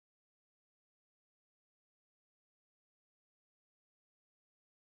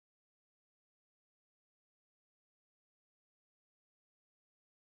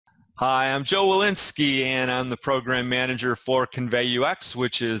Hi, I'm Joe Walensky, and I'm the program manager for ConveyUX,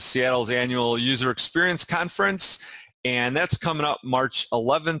 which is Seattle's annual user experience conference. And that's coming up March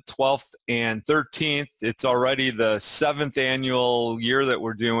 11th, 12th, and 13th. It's already the 7th annual year that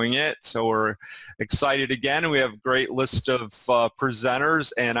we're doing it, so we're excited again. We have a great list of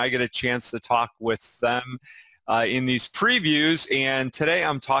presenters, and I get a chance to talk with them in these previews. And today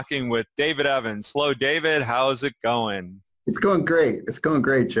I'm talking with David Evans. Hello, David. How's it going? It's going great. It's going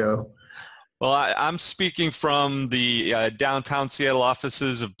great, Joe. Well, I'm speaking from the downtown Seattle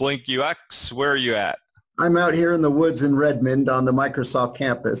offices of BlinkUX. Where are you at? I'm out here in the woods in Redmond on the Microsoft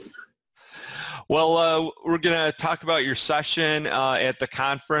campus. Well, we're going to talk about your session at the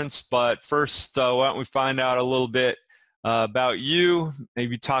conference, but first, why don't we find out a little bit about you,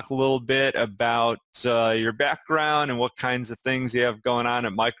 maybe talk a little bit about your background and what kinds of things you have going on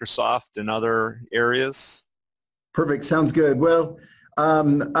at Microsoft and other areas. Perfect. Sounds good. Well,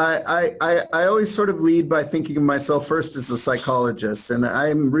 I always sort of lead by thinking of myself first as a psychologist, and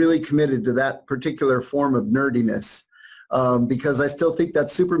I'm really committed to that particular form of nerdiness because I still think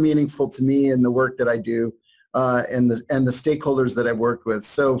that's super meaningful to me in the work that I do and the stakeholders that I've worked with.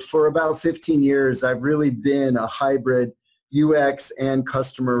 So for about 15 years, I've really been a hybrid UX and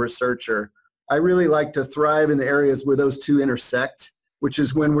customer researcher. I really like to thrive in the areas where those two intersect, which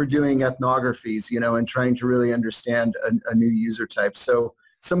is when we're doing ethnographies, and trying to really understand a new user type. So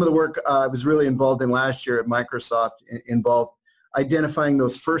some of the work I was really involved in last year at Microsoft involved identifying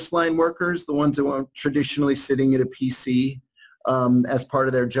those first-line workers, the ones that weren't traditionally sitting at a PC as part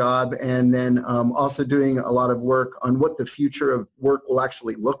of their job, and then also doing a lot of work on what the future of work will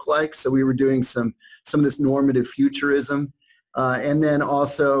actually look like. So we were doing some of this normative futurism. And then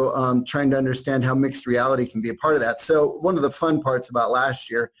also trying to understand how mixed reality can be a part of that. So one of the fun parts about last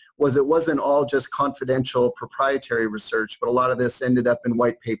year was it wasn't all just confidential proprietary research, but a lot of this ended up in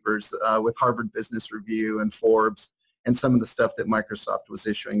white papers with Harvard Business Review and Forbes and some of the stuff that Microsoft was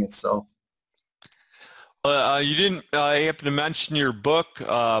issuing itself. You didn't happen to mention your book,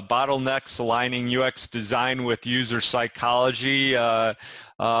 Bottlenecks, Aligning UX Design with User Psychology.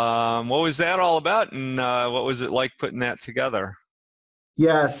 What was that all about, and what was it like putting that together?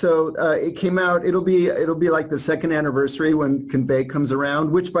 Yeah, so it came out, it'll be like the second anniversary when Convey comes around,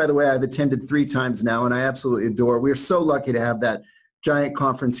 which, by the way, I've attended 3 times now, and I absolutely adore. We're so lucky to have that giant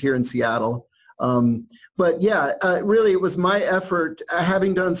conference here in Seattle. But yeah, really it was my effort,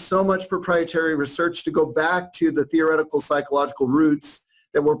 having done so much proprietary research, to go back to the theoretical psychological roots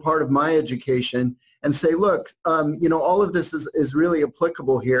that were part of my education and say, look, all of this is really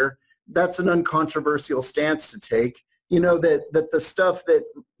applicable here. That's an uncontroversial stance to take. That the stuff that,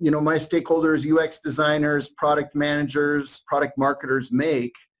 my stakeholders, UX designers, product managers, product marketers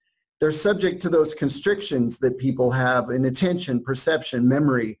make, they're subject to those constrictions that people have in attention, perception,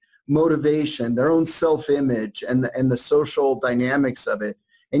 memory, motivation, their own self-image, and the social dynamics of it.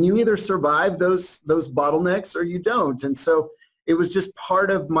 And you either survive those bottlenecks or you don't. And so it was just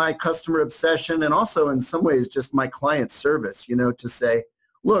part of my customer obsession, and also in some ways just my client service, to say,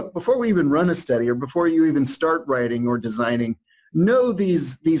 look, before we even run a study or before you even start writing or designing, know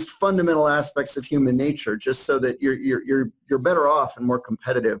these fundamental aspects of human nature, just so that you're better off and more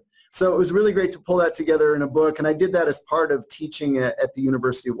competitive. So it was really great to pull that together in a book, and I did that as part of teaching at the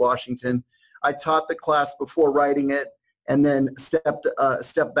University of Washington. I taught the class before writing it, and then stepped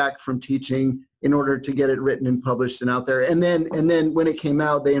back from teaching in order to get it written and published and out there. And then when it came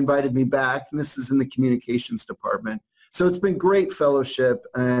out, they invited me back, and this is in the communications department. So it's been great fellowship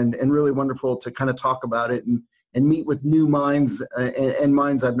and really wonderful to kind of talk about it and meet with new minds and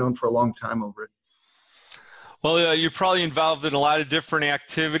minds I've known for a long time over it. Well, you're probably involved in a lot of different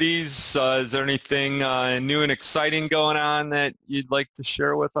activities. Is there anything new and exciting going on that you'd like to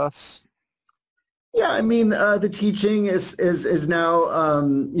share with us? Yeah, I mean, the teaching is now,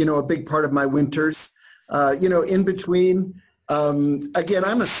 a big part of my winters. In between, again,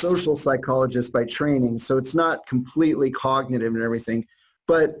 I'm a social psychologist by training, so it's not completely cognitive and everything.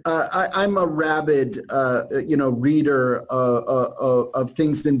 But I'm a rabid, reader of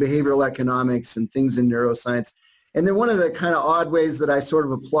things in behavioral economics and things in neuroscience. And then one of the kind of odd ways that I sort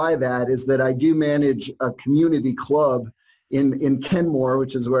of apply that is that I do manage a community club in Kenmore,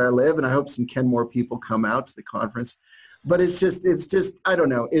 which is where I live, and I hope some Kenmore people come out to the conference. But it's just I don't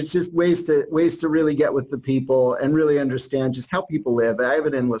know. It's just ways to really get with the people and really understand just how people live. I have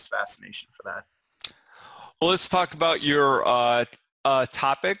an endless fascination for that. Well, let's talk about your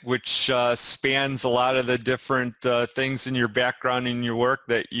topic, which spans a lot of the different things in your background and your work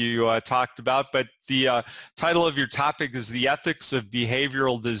that you talked about. But the title of your topic is The Ethics of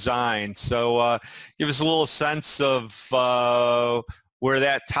Behavioral Design. So give us a little sense of where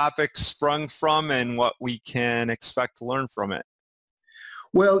that topic sprung from and what we can expect to learn from it.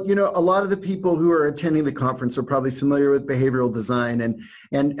 Well, you know, a lot of the people who are attending the conference are probably familiar with behavioral design, and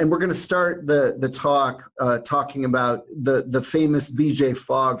we're going to start the talk talking about the famous B.J.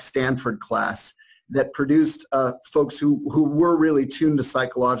 Fogg Stanford class that produced folks who were really tuned to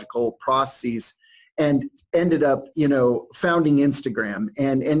psychological processes and ended up, you know, founding Instagram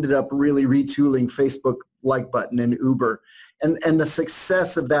and ended up really retooling Facebook like button and Uber. And the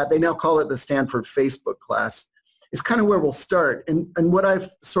success of that, they now call it the Stanford Facebook class, is kind of where we'll start. And what I've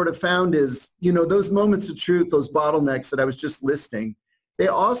sort of found is, you know, those moments of truth, those bottlenecks that I was just listing, they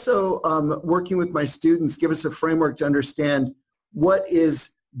also, working with my students, give us a framework to understand what is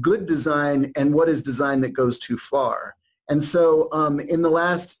good design and what is design that goes too far. And so in the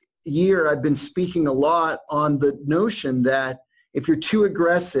last year, I've been speaking a lot on the notion that if you're too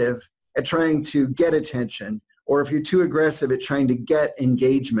aggressive at trying to get attention, or if you're too aggressive at trying to get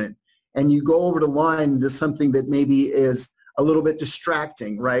engagement, and you go over the line into something that maybe is a little bit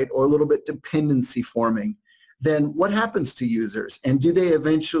distracting, right, or a little bit dependency forming, then what happens to users? And do they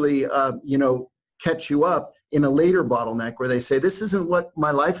eventually, you know, catch you up in a later bottleneck where they say, this isn't what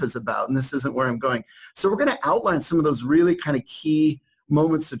my life is about and this isn't where I'm going? So we're going to outline some of those really kind of key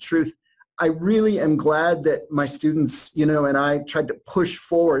moments of truth. I really am glad that my students, you know, and I tried to push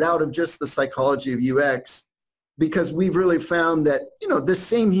forward out of just the psychology of UX, because we've really found that, you know, this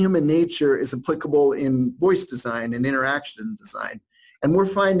same human nature is applicable in voice design and interaction design. And we're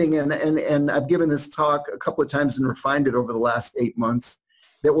finding, and I've given this talk a couple of times and refined it over the last 8 months,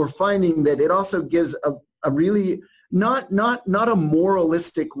 that we're finding that it also gives a really, not a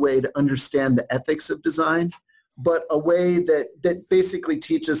moralistic way to understand the ethics of design, but a way that basically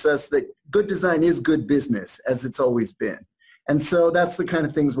teaches us that good design is good business, as it's always been. And so that's the kind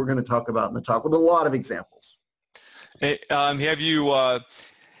of things we're going to talk about in the talk, with a lot of examples. Have you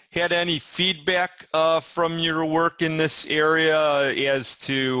had any feedback from your work in this area as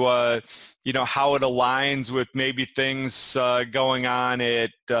to you know, how it aligns with maybe things going on at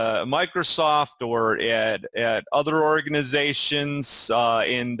Microsoft or at other organizations,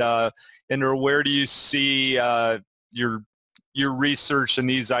 and or where do you see your research and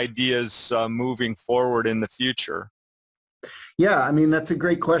these ideas moving forward in the future? Yeah, I mean, that's a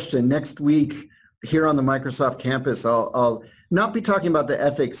great question. Next week, here on the Microsoft campus, I'll not be talking about the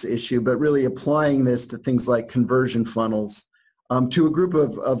ethics issue, but really applying this to things like conversion funnels to a group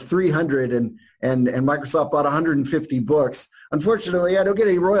of 300, and Microsoft bought 150 books. Unfortunately, I don't get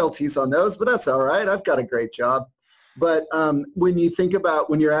any royalties on those, but that's all right. I've got a great job. But when you think about,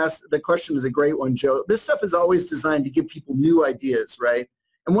 when you're asked, the question is a great one, Joe. This stuff is always designed to give people new ideas, right?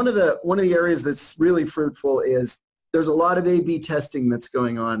 And one of the areas that's really fruitful is there's a lot of A/B testing that's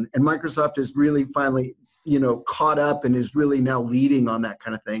going on, and Microsoft is really finally, you know, caught up and is really now leading on that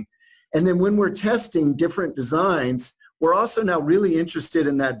kind of thing. And then when we're testing different designs, we're also now really interested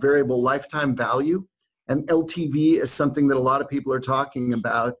in that variable lifetime value, and LTV is something that a lot of people are talking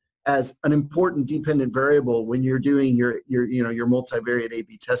about as an important dependent variable when you're doing your multivariate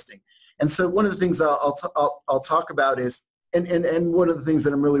A/B testing. And so one of the things I'll talk about is, and one of the things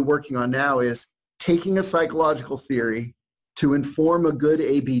that I'm really working on now is taking a psychological theory to inform a good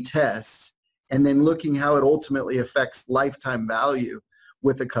A/B test, and then looking how it ultimately affects lifetime value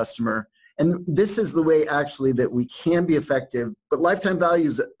with a customer. And this is the way actually that we can be effective. But lifetime value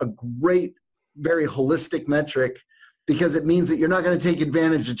is a great, very holistic metric, because it means that you're not going to take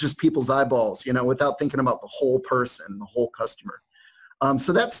advantage of just people's eyeballs, you know, without thinking about the whole person, the whole customer.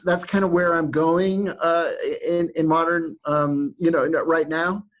 So that's kind of where I'm going in modern, you know, right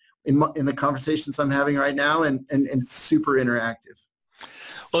now. In the conversations I'm having right now, and it's super interactive.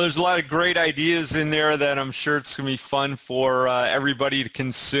 Well, there's a lot of great ideas in there that I'm sure it's going to be fun for everybody to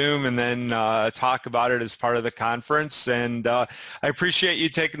consume and then talk about it as part of the conference. And I appreciate you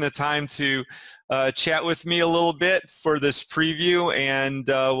taking the time to chat with me a little bit for this preview, and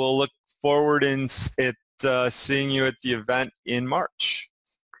we'll look forward at seeing you at the event in March.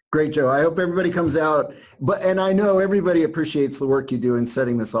 Great, Joe. I hope everybody comes out, and I know everybody appreciates the work you do in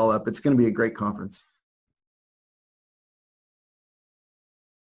setting this all up. It's going to be a great conference.